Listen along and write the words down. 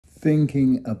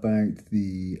Thinking about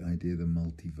the idea of the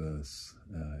multiverse,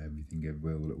 everything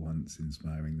everywhere all at once,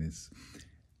 inspiring this.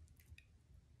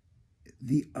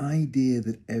 The idea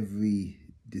that every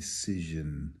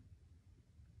decision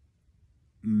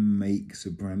makes a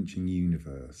branching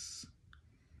universe.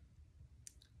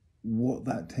 What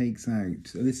that takes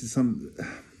out,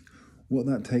 what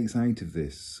that takes out of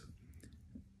this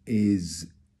is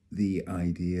the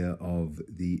idea of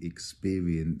the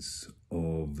experience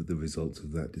of the results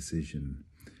of that decision.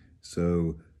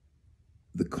 So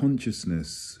the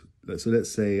consciousness, so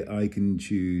let's say I can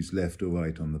choose left or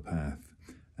right on the path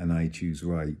and I choose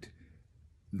right.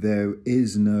 There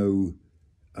is no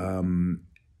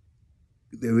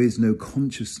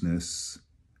consciousness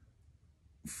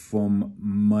from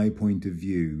my point of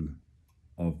view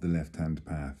of the left-hand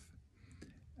path.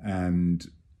 And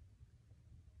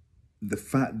the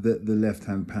fact that the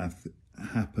left-hand path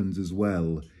happens as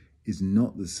well is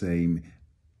not the same.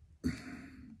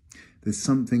 There's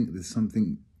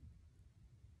something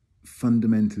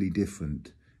fundamentally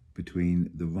different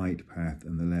between the right path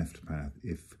and the left path.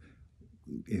 If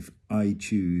I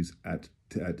choose at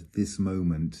this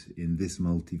moment in this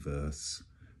multiverse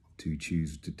to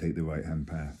choose to take the right-hand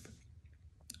path,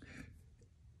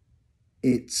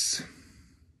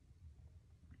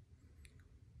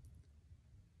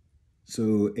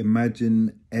 so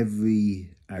imagine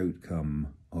every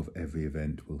outcome of every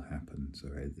event will happen. So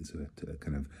it's a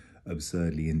kind of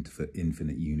absurdly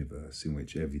infinite universe in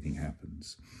which everything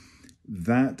happens.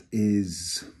 That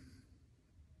is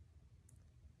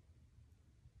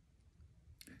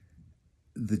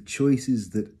the choices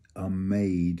that are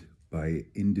made by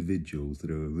individuals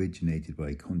that are originated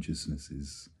by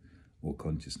consciousnesses or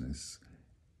consciousness,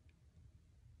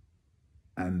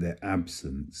 and their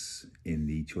absence in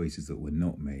the choices that were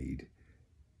not made.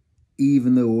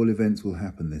 Even though all events will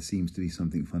happen, there seems to be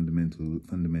something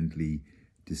fundamentally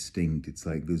distinct. It's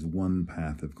like there's one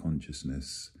path of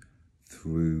consciousness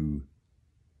through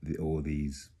all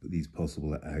these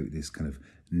possible this kind of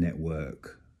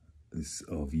network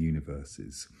of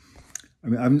universes. I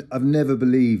mean, I've never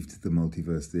believed the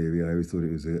multiverse theory. I always thought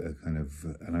it was a kind of,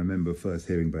 and I remember first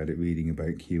hearing about it, reading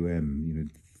about QM,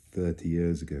 30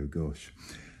 years ago, gosh.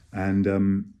 And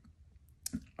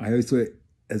I always thought,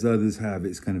 as others have,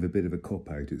 it's kind of a bit of a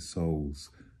cop-out. It solves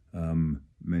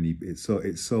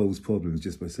it solves problems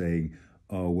just by saying,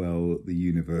 oh, well, the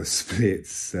universe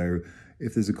splits. So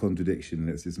if there's a contradiction,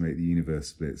 let's just make the universe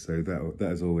split. So that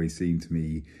has always seemed to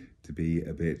me to be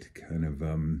a bit kind of,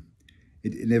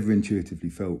 it never intuitively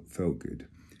felt good.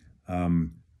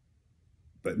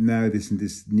 But now this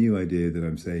new idea that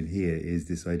I'm saying here is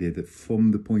this idea that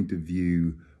from the point of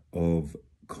view of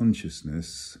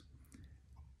consciousness,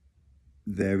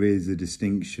 there is a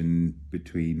distinction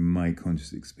between my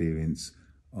conscious experience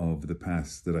of the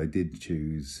paths that I did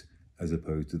choose as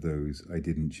opposed to those I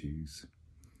didn't choose.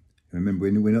 And remember,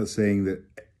 we're not saying that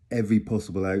every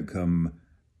possible outcome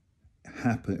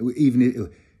happen,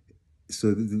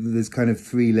 so there's kind of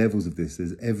three levels of this.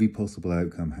 There's every possible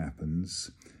outcome happens.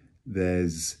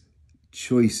 There's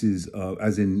choices of,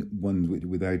 as in ones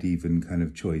without even kind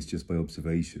of choice, just by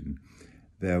observation.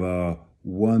 There are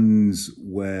ones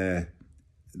where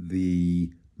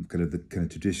the kind of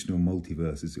traditional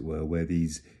multiverse, as it were, where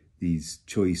these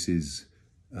choices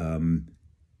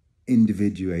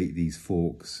individuate these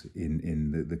forks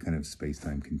in the kind of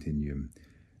space-time continuum.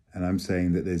 And I'm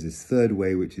saying that there's this third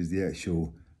way, which is the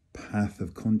actual path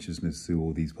of consciousness through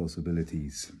all these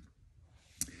possibilities.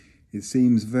 It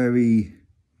seems very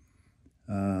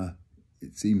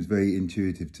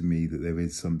intuitive to me that there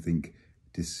is something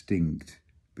distinct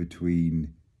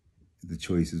between the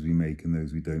choices we make and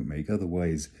those we don't make.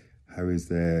 Otherwise, how is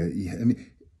there? Yeah, I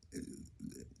mean,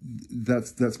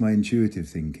 that's my intuitive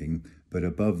thinking. But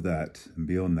above that and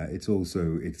beyond that, it's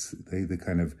the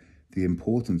kind of the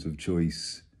importance of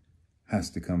choice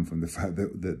has to come from the fact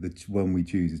that the one we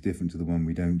choose is different to the one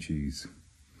we don't choose.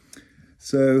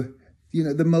 So,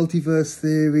 the multiverse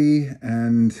theory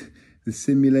and the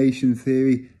simulation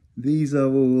theory, these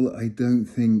are all, I don't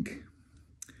think,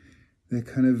 they're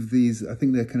kind of I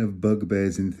think they're kind of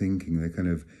bugbears in thinking. They're kind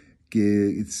of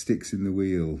it sticks in the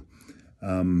wheel,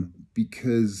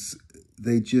 because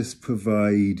they just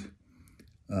provide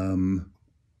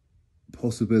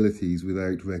possibilities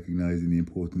without recognizing the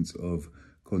importance of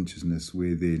consciousness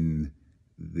within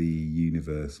the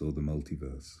universe or the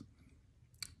multiverse.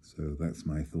 So that's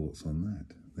my thoughts on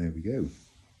that. There we go.